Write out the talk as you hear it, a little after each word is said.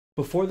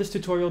Before this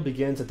tutorial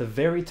begins, at the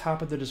very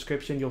top of the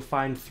description, you'll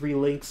find 3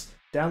 links.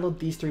 Download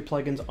these 3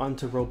 plugins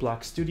onto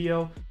Roblox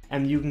Studio,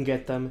 and you can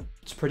get them.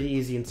 It's pretty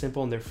easy and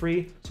simple, and they're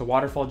free. So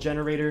Waterfall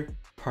Generator,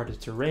 Part of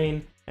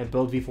Terrain, and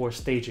Build V4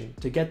 Staging.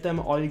 To get them,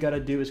 all you gotta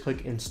do is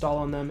click Install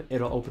on them.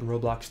 It'll open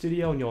Roblox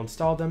Studio, and you'll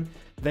install them.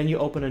 Then you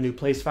open a new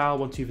place file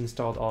once you've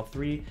installed all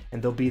 3,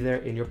 and they'll be there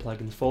in your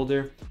plugins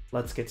folder.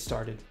 Let's get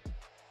started.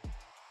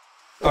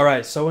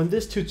 Alright, so in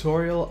this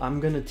tutorial, I'm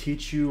going to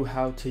teach you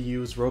how to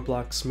use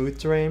Roblox Smooth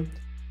Terrain.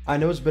 I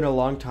know it's been a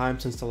long time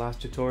since the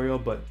last tutorial,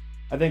 but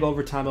I think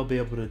over time I'll be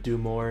able to do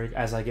more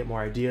as I get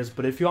more ideas.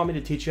 But if you want me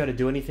to teach you how to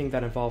do anything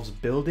that involves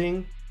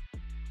building,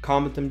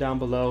 comment them down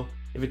below.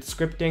 If it's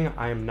scripting,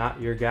 I am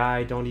not your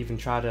guy. Don't even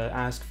try to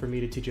ask for me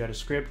to teach you how to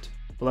script.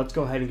 But let's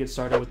go ahead and get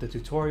started with the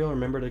tutorial.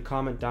 Remember to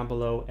comment down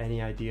below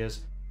any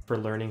ideas for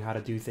learning how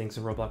to do things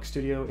in Roblox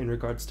Studio in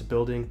regards to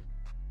building.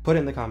 Put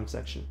it in the comment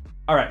section.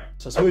 Alright,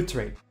 so smooth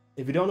terrain.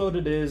 If you don't know what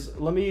it is,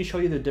 let me show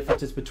you the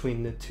differences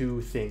between the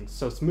two things.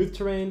 So smooth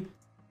terrain,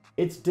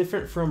 it's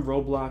different from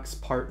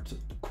Roblox part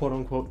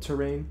quote-unquote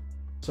terrain.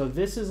 So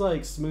this is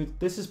like smooth,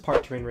 this is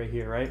part terrain right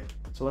here, right?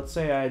 So let's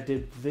say I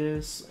did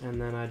this and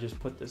then I just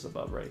put this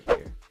above right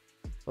here.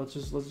 Let's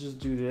just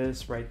do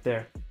this right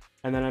there.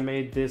 And then I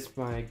made this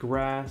my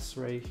grass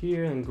right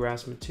here and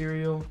grass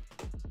material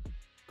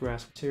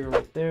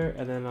right there.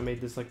 And then I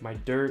made this like my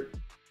dirt.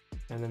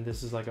 And then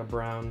this is like a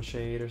brown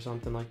shade or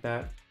something like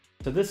that.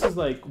 So this is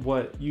like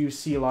what you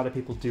see a lot of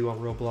people do on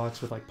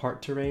Roblox with like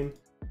part terrain.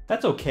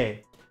 That's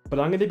okay, but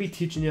I'm going to be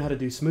teaching you how to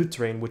do smooth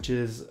terrain, which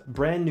is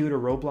brand new to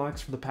Roblox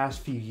for the past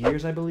few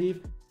years, I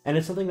believe. And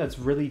it's something that's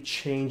really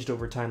changed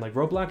over time. Like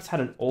Roblox had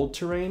an old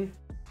terrain.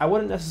 I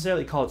wouldn't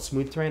necessarily call it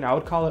smooth terrain. I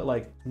would call it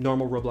like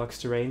normal Roblox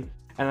terrain.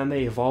 And then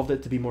they evolved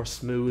it to be more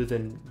smooth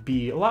and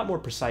be a lot more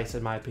precise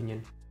in my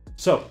opinion.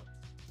 So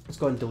let's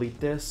go ahead and delete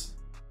this.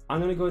 I'm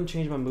going to go ahead and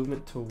change my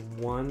movement to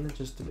 1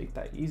 just to make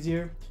that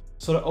easier.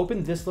 So to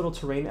open this little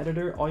terrain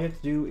editor, all you have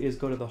to do is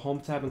go to the home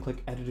tab and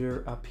click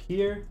editor up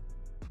here,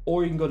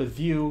 or you can go to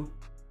view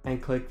and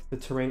click the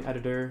terrain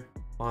editor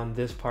on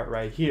this part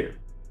right here.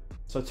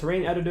 So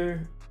terrain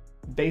editor,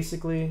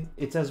 basically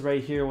it says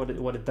right here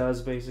what it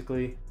does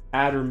basically,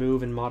 add,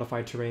 remove, and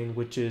modify terrain,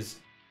 which is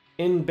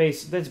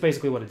that's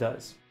basically what it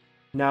does.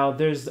 Now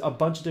there's a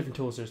bunch of different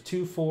tools. There's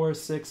 2, 4,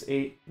 6,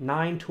 8,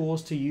 9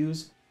 tools to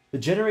use. The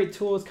generate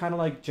tool is kind of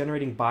like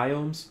generating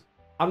biomes.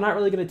 I'm not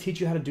really going to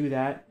teach you how to do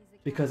that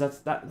because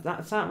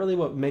that's not really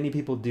what many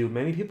people do.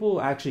 Many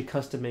people actually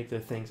custom make their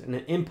things. And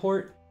then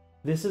import,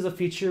 this is a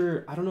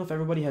feature, I don't know if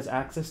everybody has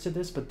access to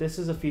this, but this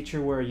is a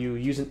feature where you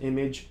use an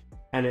image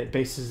and it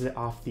bases it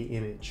off the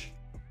image.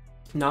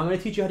 Now I'm going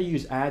to teach you how to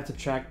use add,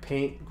 subtract,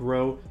 paint,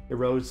 grow,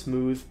 erode,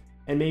 smooth,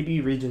 and maybe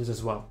regions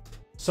as well.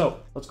 So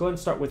let's go ahead and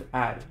start with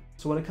add.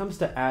 So when it comes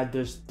to add,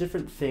 there's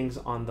different things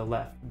on the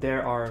left.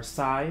 There are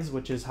size,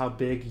 which is how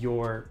big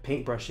your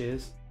paintbrush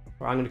is,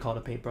 or I'm going to call it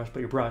a paintbrush,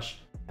 but your brush,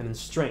 and then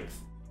strength.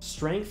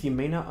 Strength, you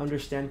may not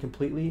understand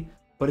completely,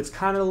 but it's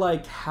kind of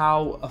like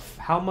how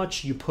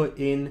much you put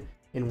in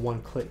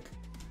one click.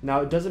 Now,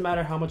 it doesn't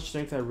matter how much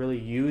strength I really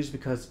use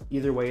because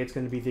either way, it's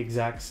going to be the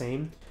exact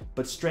same,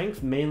 but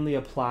strength mainly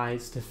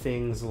applies to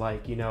things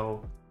like, you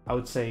know, I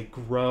would say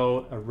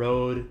grow,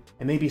 erode,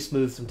 and maybe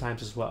smooth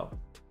sometimes as well.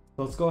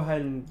 So let's go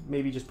ahead and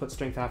maybe just put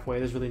strength halfway.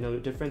 There's really no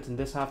difference in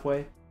this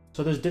halfway.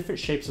 So there's different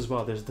shapes as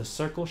well. There's the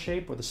circle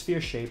shape or the sphere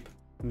shape,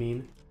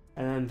 and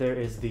then there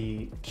is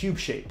the cube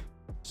shape.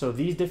 So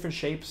these different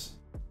shapes,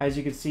 as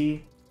you can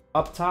see,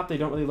 up top, they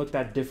don't really look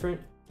that different,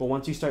 but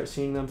once you start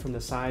seeing them from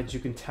the sides, you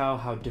can tell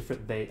how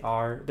different they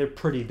are. They're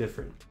pretty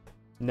different.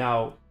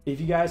 Now, if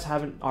you guys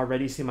haven't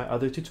already seen my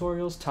other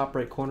tutorials, top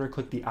right corner,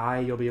 click the eye,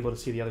 you'll be able to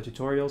see the other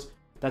tutorials.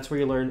 That's where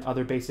you learn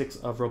other basics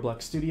of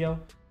Roblox Studio,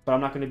 but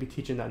I'm not going to be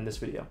teaching that in this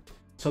video.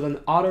 So then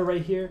auto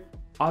right here,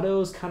 auto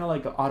is kind of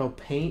like an auto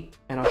paint,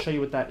 and I'll show you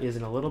what that is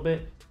in a little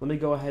bit. Let me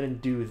go ahead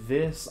and do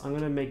this. I'm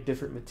going to make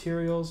different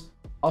materials.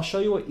 I'll show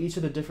you what each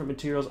of the different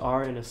materials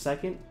are in a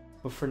second,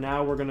 but for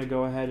now we're going to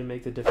go ahead and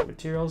make the different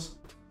materials.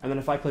 And then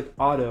if I click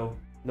auto,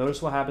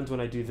 notice what happens when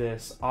I do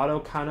this. Auto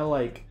kind of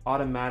like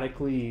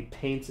automatically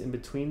paints in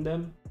between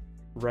them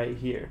right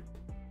here.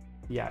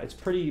 Yeah, it's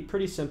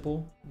pretty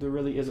simple. There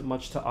really isn't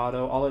much to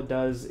auto. All it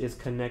does is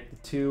connect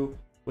the two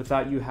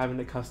without you having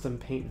to custom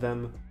paint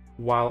them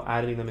while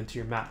adding them into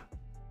your map,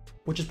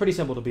 which is pretty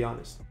simple to be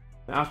honest.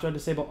 Now, after I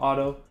disable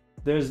auto,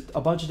 there's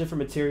a bunch of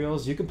different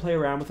materials. You can play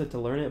around with it to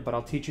learn it, but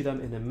I'll teach you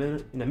them in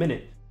a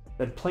minute.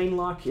 Then plane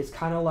lock is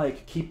kind of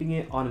like keeping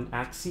it on an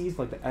axis,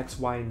 like the X,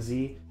 Y, and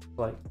Z,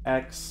 like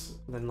X,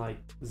 then like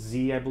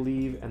Z, I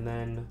believe, and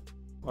then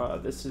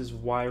this is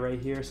Y right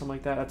here, something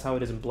like that. That's how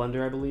it is in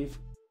Blender, I believe.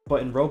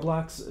 But in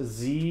Roblox,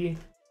 Z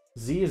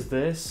is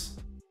this,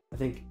 I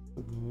think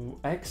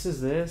X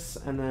is this,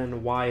 and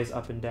then Y is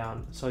up and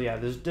down. So yeah,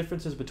 there's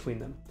differences between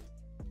them.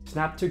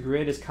 Snap to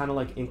grid is kind of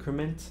like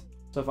increment.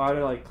 So if I were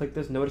to like click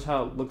this, notice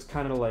how it looks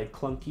kind of like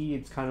clunky.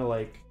 It's kind of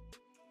like,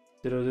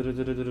 you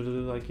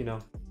know,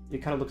 it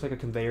kind of looks like a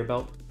conveyor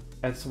belt.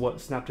 That's what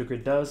snap to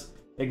grid does.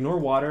 Ignore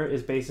water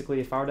is basically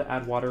if I were to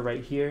add water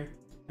right here,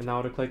 and now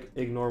to click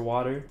ignore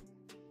water,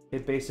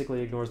 it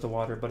basically ignores the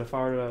water. But if I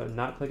were to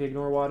not click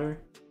ignore water,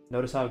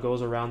 notice how it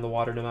goes around the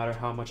water no matter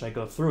how much I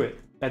go through it.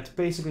 That's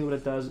basically what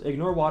it does.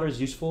 Ignore water is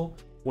useful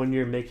when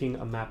you're making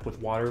a map with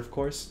water, of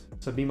course,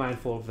 so be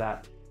mindful of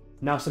that.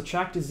 Now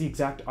subtract is the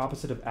exact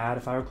opposite of add.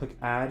 If I were to click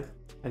add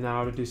and now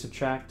I were to do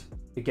subtract,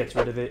 it gets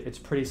rid of it. It's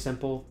pretty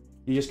simple.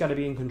 You just got to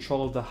be in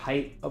control of the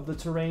height of the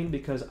terrain,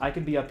 because I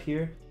could be up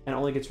here and it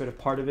only gets rid of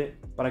part of it,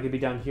 but I could be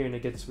down here and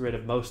it gets rid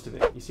of most of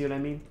it. You see what I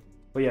mean?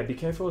 But yeah, be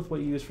careful with what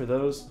you use for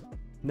those.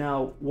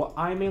 Now, what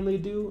I mainly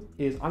do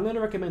is I'm going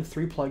to recommend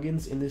 3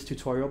 plugins in this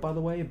tutorial, by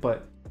the way,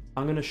 but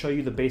I'm going to show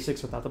you the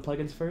basics without the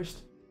plugins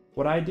first.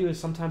 What I do is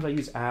sometimes I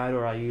use add,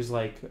 or I use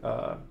like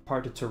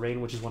part to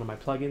terrain, which is one of my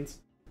plugins.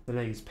 Then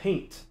I use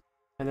paint.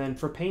 And then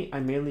for paint, I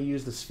mainly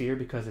use the sphere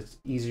because it's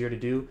easier to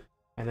do.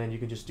 And then you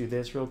can just do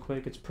this real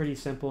quick. It's pretty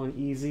simple and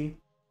easy.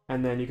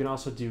 And then you can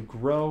also do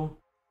grow.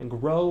 And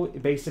grow,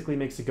 it basically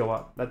makes it go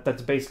up.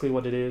 That's basically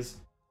what it is.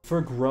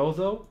 For grow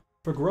though,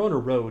 for grow in a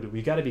road,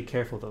 we got to be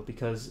careful though,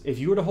 because if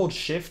you were to hold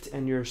shift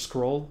and your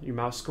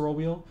mouse scroll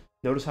wheel,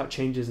 notice how it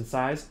changes in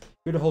size. If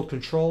you were to hold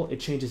control, it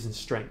changes in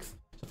strength.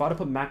 So if I were to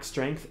put max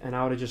strength and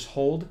I were to just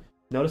hold,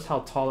 notice how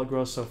tall it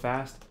grows so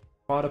fast.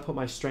 If I were to put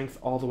my strength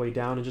all the way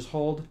down and just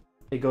hold,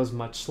 it goes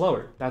much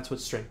slower. That's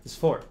what strength is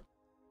for.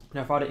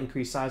 Now if I were to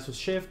increase size with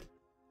shift,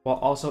 while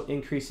also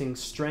increasing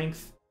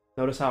strength,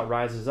 notice how it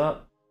rises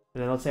up.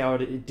 And then let's say I were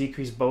to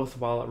decrease both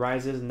while it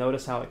rises,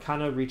 notice how it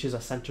kind of reaches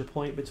a center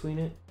point between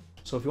it.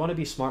 So if you want to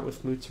be smart with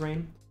smooth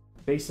terrain,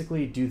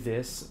 basically do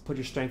this, put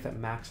your strength at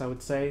max, I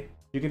would say.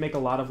 You can make a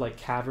lot of like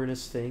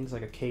cavernous things,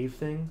 like a cave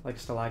thing, like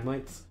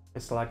stalagmites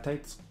and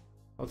stalactites.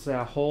 Let's say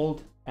I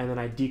hold, and then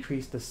I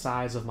decrease the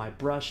size of my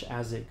brush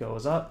as it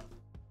goes up.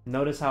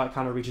 Notice how it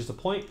kind of reaches a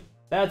point.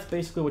 That's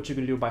basically what you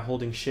can do by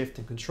holding shift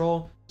and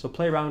control. So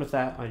play around with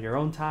that on your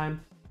own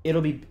time.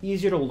 It'll be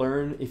easier to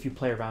learn if you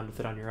play around with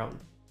it on your own.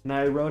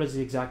 Now erode is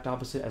the exact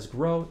opposite as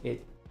grow.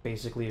 It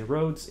basically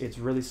erodes. It's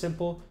really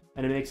simple,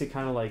 and it makes it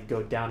kind of like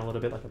go down a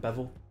little bit like a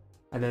bevel.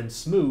 And then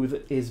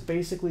smooth is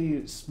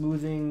basically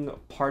smoothing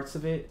parts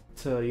of it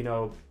to, you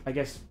know, I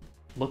guess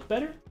look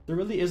better. There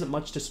really isn't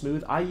much to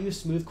smooth. I use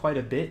smooth quite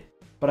a bit,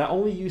 but I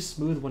only use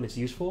smooth when it's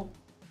useful.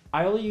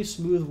 I only use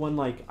smooth when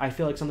like I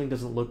feel like something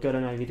doesn't look good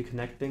and I need to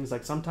connect things.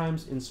 Like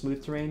sometimes in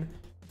smooth terrain,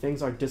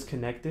 things are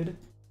disconnected.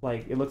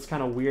 Like it looks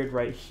kind of weird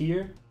right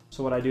here.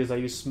 So what I do is I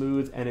use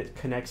smooth and it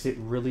connects it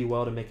really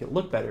well to make it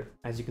look better.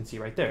 As you can see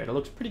right there, it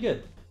looks pretty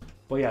good.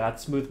 But yeah,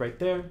 that's smooth right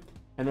there.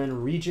 And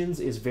then regions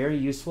is very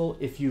useful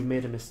if you've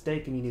made a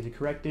mistake and you need to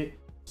correct it.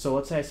 So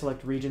let's say I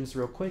select regions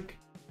real quick,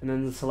 and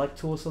then the select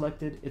tool is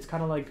selected. It's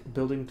kind of like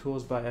building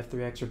tools by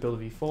F3X or build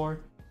V4.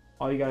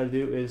 All you got to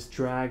do is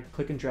drag,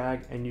 click and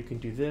drag, and you can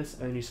do this.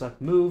 And then you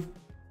select move,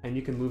 and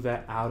you can move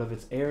that out of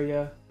its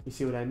area. You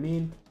see what I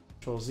mean?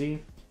 Control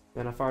Z.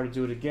 Then if I were to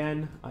do it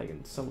again, I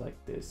can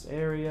select this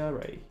area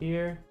right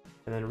here,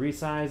 and then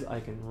resize.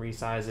 I can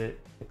resize it,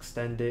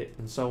 extend it,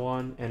 and so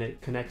on, and it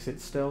connects it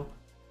still.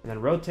 And then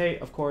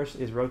rotate, of course,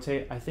 is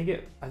rotate. I think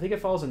it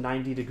follows a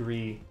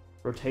 90-degree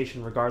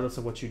rotation regardless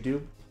of what you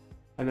do.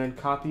 And then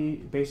copy,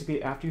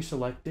 basically after you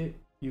select it,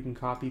 you can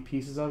copy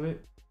pieces of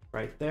it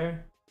right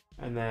there.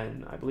 And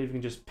then I believe you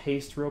can just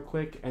paste real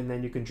quick, and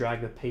then you can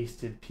drag the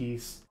pasted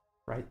piece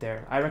right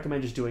there. I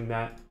recommend just doing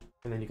that,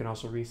 and then you can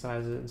also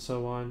resize it and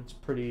so on. It's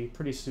pretty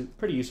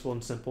useful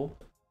and simple.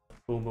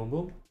 Boom, boom,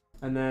 boom.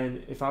 And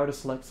then if I were to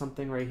select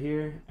something right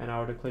here and I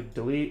were to click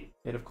delete,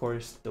 it of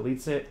course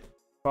deletes it.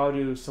 If I were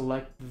to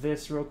select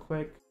this real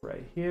quick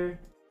right here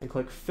and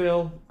click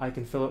fill, I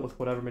can fill it with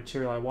whatever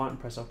material I want and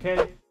press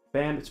OK.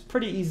 Bam, it's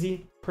pretty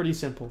easy, pretty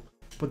simple.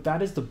 But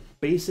that is the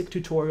basic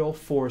tutorial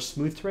for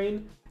smooth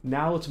terrain.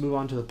 Now let's move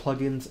on to the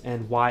plugins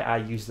and why I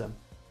use them.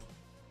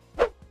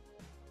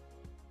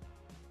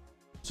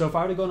 So if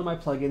I were to go into my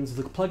plugins,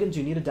 the plugins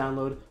you need to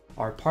download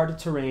are Part of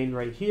Terrain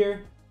right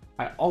here.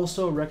 I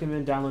also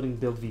recommend downloading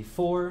Build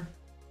V4.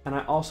 And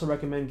I also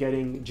recommend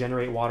getting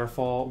Generate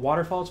Waterfall.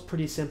 Waterfall is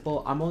pretty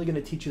simple. I'm only going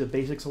to teach you the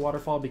basics of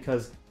Waterfall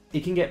because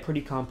it can get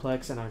pretty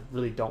complex and I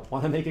really don't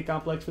want to make it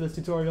complex for this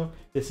tutorial.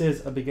 This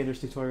is a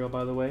beginner's tutorial,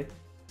 by the way.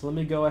 So let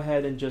me go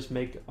ahead and just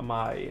make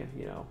my,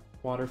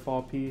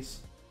 waterfall piece.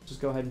 Just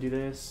go ahead and do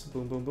this.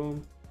 Boom, boom,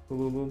 boom, boom,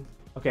 boom, boom.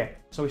 Okay,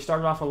 so we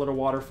started off a little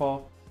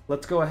waterfall.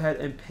 Let's go ahead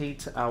and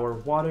paint our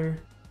water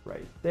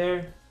right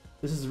there.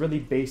 This is really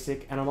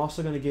basic, and I'm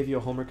also going to give you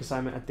a homework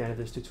assignment at the end of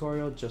this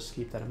tutorial. Just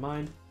keep that in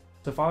mind.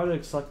 So if I were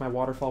to select my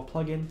waterfall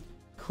plugin,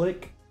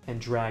 click and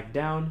drag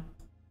down,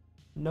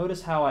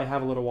 notice how I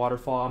have a little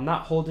waterfall. I'm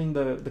not holding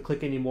the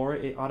click anymore.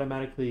 It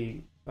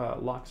automatically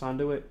locks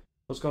onto it.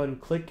 Let's go ahead and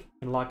click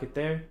and lock it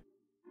there.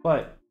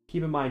 But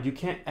keep in mind, you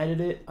can't edit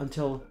it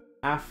until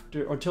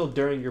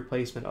during your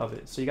placement of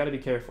it. So you got to be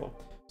careful.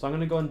 So I'm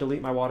going to go and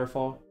delete my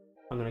waterfall.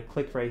 I'm going to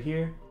click right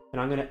here,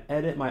 and I'm going to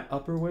edit my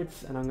upper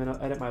width, and I'm going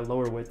to edit my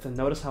lower width. And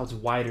notice how it's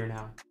wider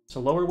now. So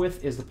lower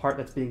width is the part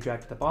that's being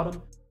dragged to the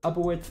bottom. Upper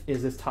width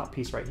is this top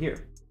piece right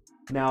here.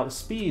 Now the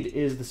speed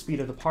is the speed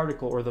of the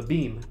particle or the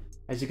beam.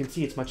 As you can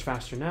see, it's much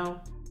faster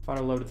now. If I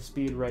load the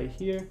speed right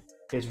here,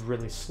 it's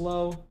really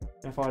slow.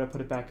 And if I were to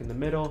put it back in the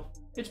middle,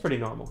 it's pretty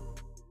normal.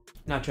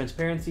 Now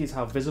transparency is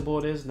how visible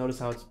it is. Notice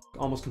how it's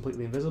almost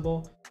completely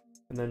invisible.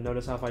 And then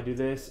notice how if I do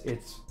this,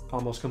 it's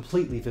almost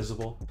completely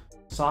visible.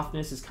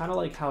 Softness is kind of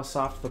like how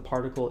soft the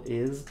particle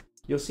is.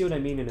 You'll see what I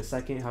mean in a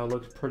second, how it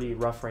looks pretty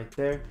rough right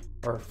there,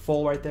 or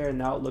full right there, and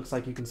now it looks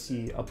like you can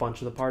see a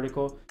bunch of the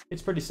particle.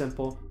 It's pretty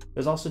simple.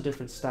 There's also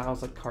different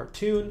styles like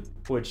cartoon,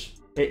 which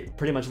it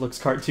pretty much looks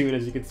cartoon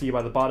as you can see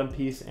by the bottom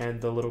piece and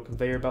the little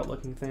conveyor belt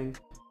looking thing.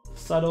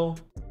 Subtle.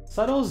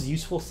 Subtle is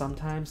useful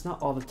sometimes,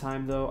 not all the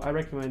time though. I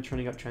recommend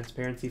turning up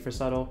transparency for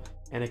subtle,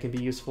 and it can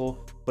be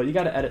useful, but you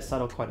got to edit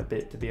subtle quite a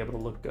bit to be able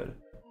to look good.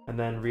 And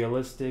then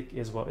realistic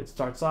is what it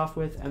starts off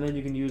with, and then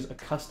you can use a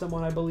custom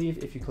one, I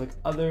believe, if you click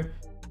other.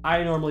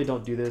 I normally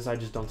don't do this, I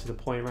just don't see the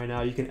point right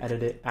now. You can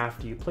edit it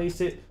after you place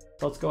it.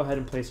 So let's go ahead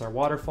and place our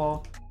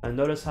waterfall. And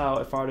notice how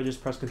if I were to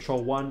just press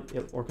Control 1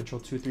 or Control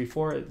 2, 3,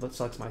 4, it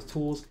selects my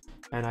tools,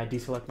 and I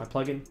deselect my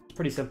plugin. It's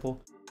pretty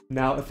simple.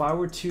 Now, if I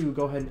were to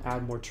go ahead and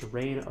add more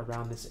terrain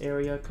around this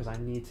area, because I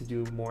need to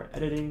do more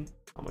editing,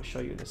 I'm going to show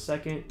you in a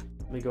second.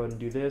 Let me go ahead and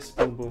do this.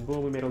 Boom, boom,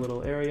 boom. We made a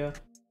little area.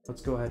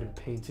 Let's go ahead and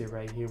paint it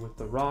right here with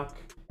the rock.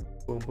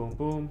 Boom, boom,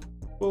 boom.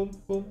 Boom,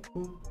 boom,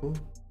 boom, boom.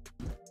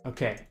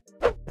 Okay.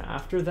 Now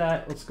after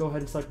that, let's go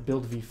ahead and select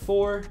Build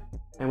V4.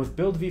 And with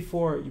Build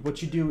V4,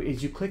 what you do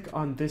is you click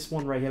on this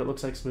one right here. It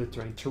looks like smooth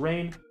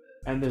terrain.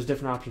 And there's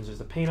different options. There's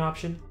the paint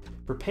option.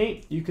 For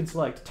paint, you can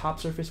select top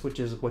surface, which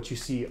is what you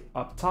see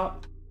up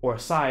top, or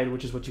side,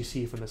 which is what you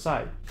see from the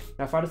side.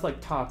 Now, if I just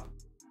like top,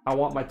 I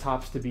want my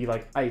tops to be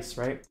like ice,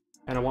 right?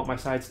 And I want my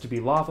sides to be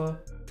lava.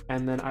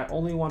 And then I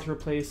only want to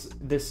replace,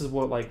 this is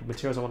what like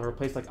materials I want to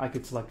replace. Like I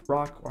could select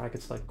rock or I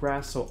could select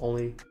grass. So it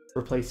only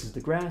replaces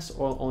the grass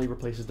or only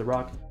replaces the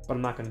rock, but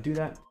I'm not going to do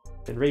that.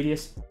 Then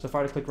radius. So if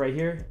I were to click right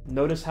here,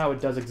 notice how it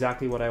does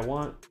exactly what I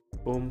want.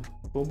 Boom,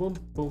 boom, boom,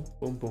 boom,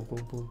 boom, boom,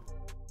 boom, boom.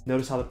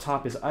 Notice how the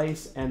top is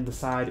ice and the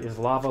side is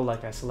lava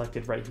like I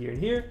selected right here and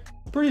here.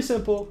 Pretty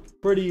simple,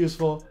 pretty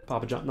useful.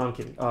 Papa John, no, I'm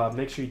kidding.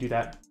 Make sure you do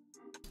that.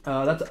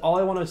 That's all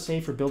I want to say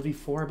for Build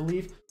V4, I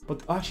believe.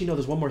 But actually, no,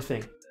 there's one more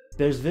thing.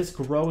 There's this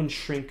grow and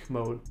shrink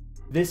mode.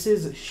 This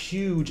is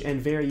huge and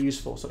very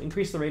useful. So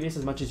increase the radius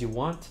as much as you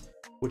want,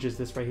 which is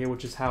this right here,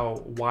 which is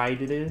how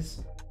wide it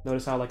is.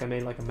 Notice how like I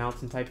made like a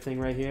mountain type thing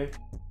right here.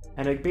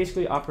 And it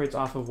basically operates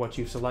off of what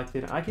you've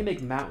selected. I can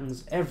make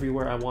mountains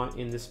everywhere I want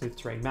in this smooth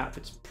terrain map.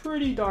 It's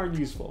pretty darn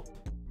useful.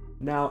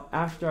 Now,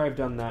 after I've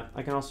done that,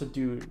 I can also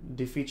do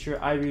the feature.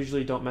 I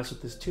usually don't mess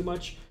with this too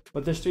much,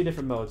 but there's 3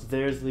 different modes.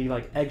 There's the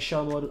like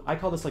eggshell mode. I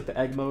call this like the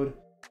egg mode.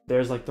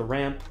 There's like the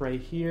ramp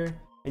right here,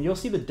 and you'll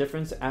see the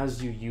difference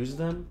as you use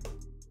them.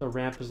 The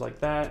ramp is like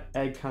that.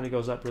 Egg kind of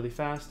goes up really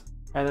fast.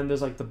 And then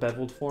there's like the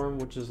beveled form,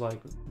 which is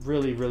like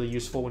really, really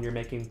useful when you're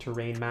making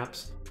terrain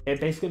maps. It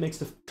basically makes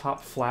the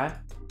top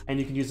flat, and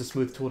you can use the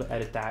smooth tool to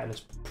edit that, and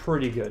it's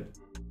pretty good.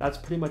 That's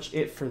pretty much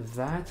it for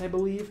that, I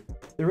believe.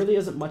 There really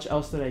isn't much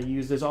else that I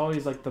use. There's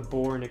always like the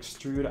bore and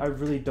extrude. I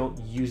really don't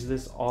use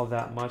this all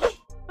that much.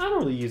 I don't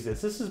really use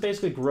this. This is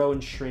basically grow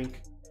and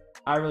shrink.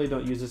 I really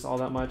don't use this all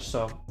that much,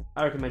 so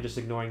I recommend just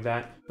ignoring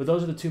that. But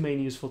those are the 2 main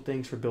useful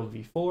things for Build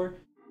V4.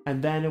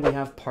 And then we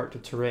have part to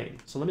terrain.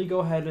 So let me go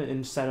ahead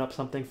and set up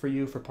something for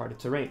you for part to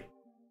terrain.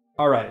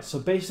 All right, so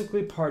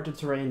basically part to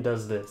terrain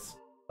does this.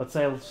 Let's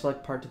say I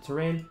select part to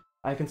terrain.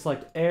 I can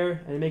select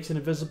air and it makes it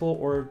invisible,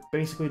 or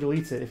basically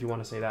deletes it if you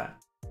want to say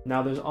that.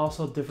 Now there's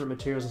also different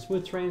materials in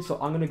smooth terrain, so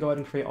I'm going to go ahead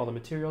and create all the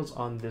materials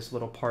on this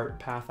little part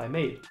path I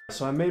made.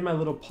 So I made my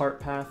little part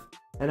path,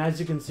 and as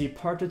you can see,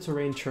 part to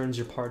terrain turns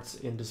your parts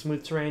into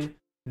smooth terrain.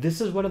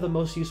 This is one of the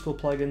most useful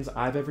plugins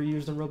I've ever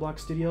used in Roblox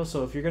Studio,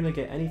 so if you're going to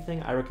get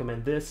anything, I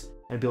recommend this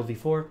and Build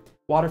V4.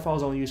 Waterfall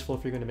is only useful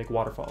if you're going to make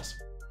waterfalls.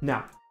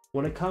 Now,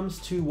 when it comes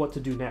to what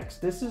to do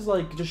next, this is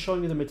like just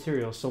showing you the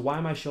materials, so why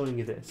am I showing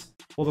you this?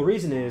 Well, the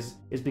reason is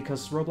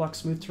because Roblox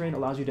Smooth Terrain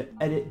allows you to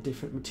edit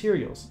different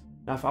materials.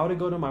 Now, if I were to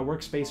go to my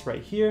workspace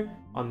right here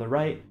on the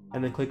right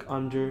and then click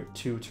under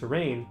to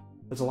terrain,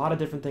 there's a lot of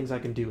different things I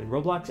can do. And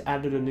Roblox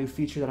added a new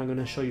feature that I'm going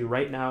to show you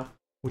right now,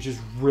 which is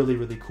really,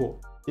 really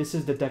cool. This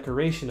is the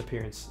decoration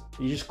appearance.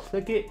 You just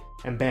click it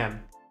and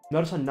bam.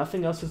 Notice how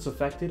nothing else is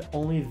affected,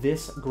 only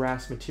this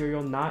grass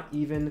material, not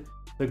even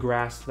the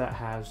grass that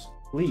has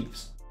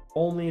leaves.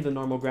 Only the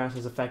normal grass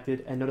is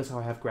affected, and notice how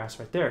I have grass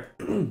right there.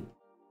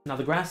 Now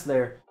the grass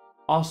there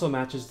also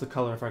matches the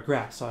color of our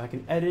grass, so I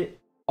can edit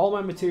all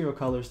my material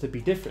colors to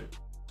be different.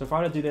 So if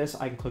I were to do this,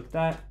 I can click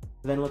that.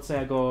 Then let's say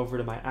I go over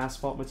to my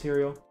asphalt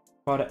material.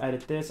 If I were to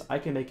edit this, I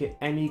can make it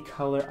any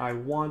color I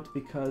want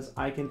because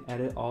I can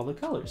edit all the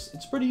colors.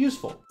 It's pretty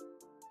useful.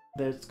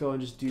 Let's go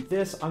and just do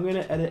this. I'm going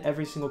to edit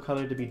every single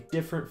color to be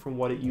different from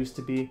what it used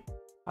to be.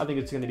 I think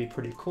it's going to be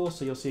pretty cool,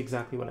 so you'll see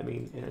exactly what I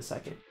mean in a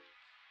second.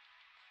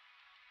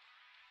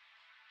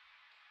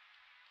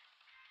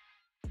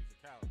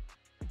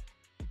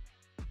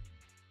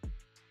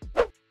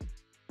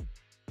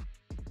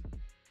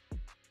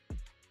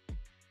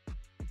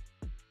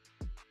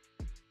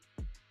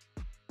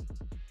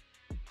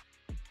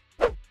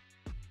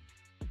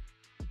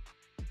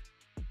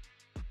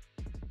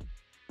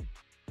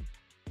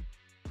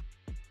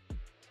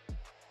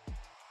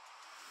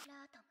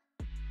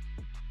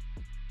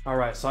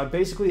 Alright, so I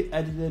basically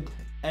edited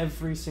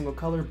every single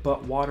color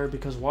but water,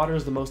 because water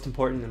is the most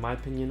important in my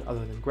opinion,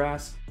 other than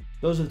grass.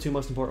 Those are the two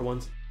most important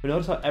ones. But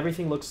notice how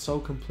everything looks so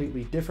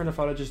completely different. If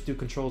I were to just do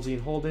Control Z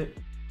and hold it,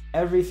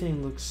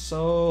 everything looks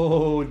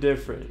so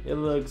different. It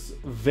looks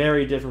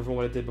very different from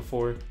what it did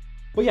before.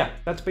 But yeah,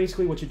 that's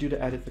basically what you do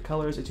to edit the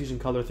colors. It's using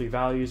color 3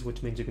 values,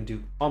 which means you can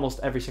do almost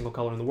every single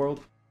color in the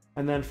world.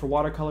 And then for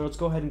watercolor, let's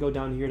go ahead and go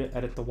down here to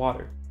edit the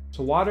water.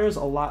 So water is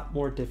a lot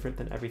more different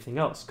than everything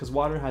else, because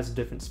water has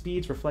different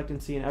speeds,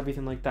 reflectancy, and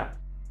everything like that.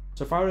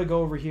 So if I were to go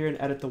over here and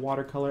edit the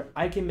watercolor,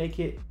 I can make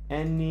it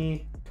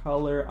any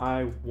color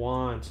I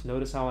want.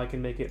 Notice how I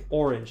can make it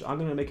orange. I'm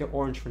gonna make it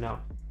orange for now.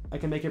 I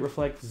can make it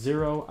reflect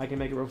 0, I can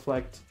make it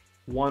reflect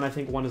 1, I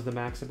think 1 is the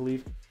max, I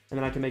believe. And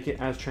then I can make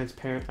it as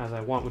transparent as I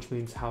want, which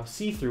means how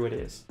see-through it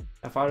is.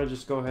 If I were to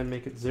just go ahead and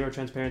make it 0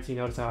 transparency,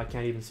 notice how I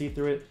can't even see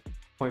through it.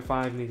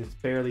 0.5 means it's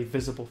barely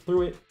visible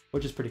through it,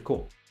 which is pretty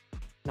cool.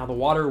 Now the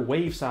water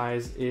wave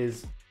size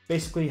is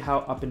basically how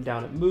up and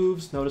down it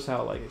moves. Notice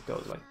how like it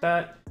goes like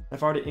that.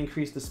 If I were to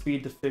increase the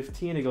speed to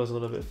 15, it goes a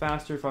little bit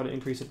faster. If I were to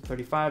increase it to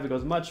 35, it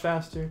goes much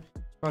faster.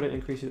 If I were to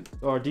increase it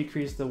or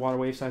decrease the water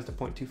wave size to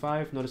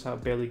 0.25, notice how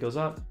it barely goes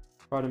up.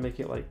 If I were to make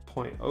it like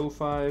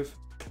 0.05,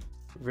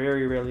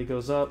 very rarely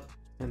goes up.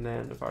 And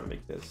then if I were to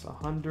make this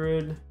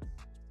 100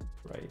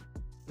 right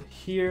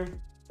here,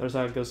 notice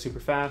how it goes super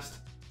fast,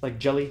 like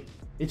jelly.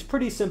 It's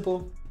pretty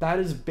simple. That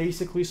is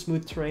basically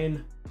smooth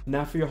terrain.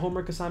 Now for your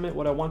homework assignment,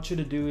 what I want you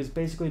to do is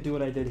basically do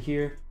what I did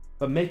here,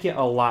 but make it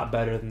a lot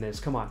better than this.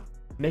 Come on,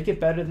 make it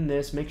better than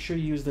this. Make sure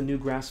you use the new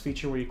grass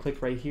feature where you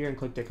click right here and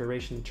click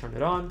decoration and turn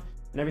it on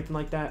and everything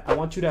like that. I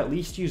want you to at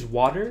least use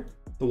water,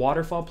 the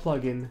waterfall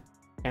plugin,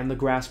 and the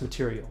grass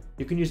material.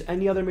 You can use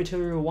any other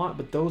material you want,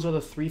 but those are the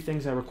 3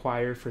 things I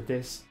require for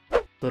this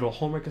little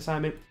homework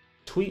assignment.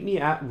 Tweet me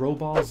at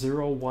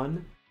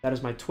Roball01. That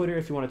is my Twitter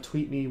if you want to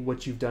tweet me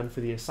what you've done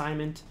for the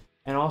assignment.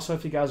 And also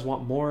if you guys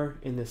want more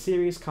in this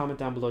series, comment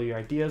down below your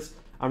ideas.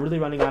 I'm really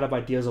running out of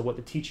ideas of what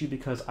to teach you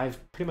because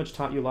I've pretty much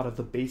taught you a lot of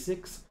the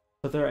basics.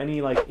 So if there are any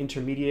like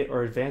intermediate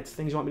or advanced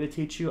things you want me to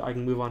teach you, I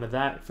can move on to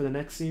that for the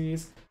next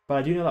series. But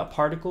I do know that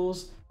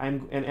particles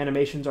and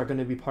animations are going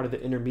to be part of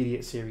the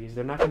intermediate series.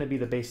 They're not going to be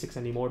the basics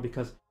anymore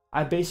because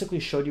I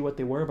basically showed you what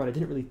they were, but I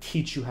didn't really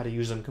teach you how to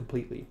use them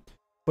completely.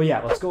 But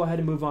yeah, let's go ahead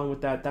and move on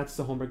with that. That's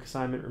the homework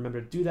assignment.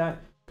 Remember to do that.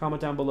 Comment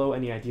down below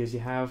any ideas you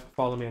have.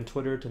 Follow me on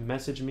Twitter to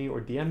message me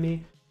or DM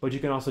me. But you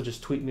can also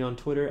just tweet me on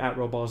Twitter at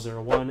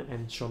Roball01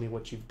 and show me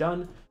what you've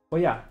done.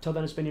 But yeah, till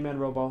then, it's been your man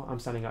Roball. I'm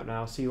signing out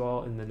now. See you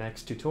all in the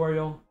next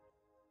tutorial.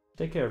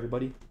 Take care,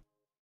 everybody.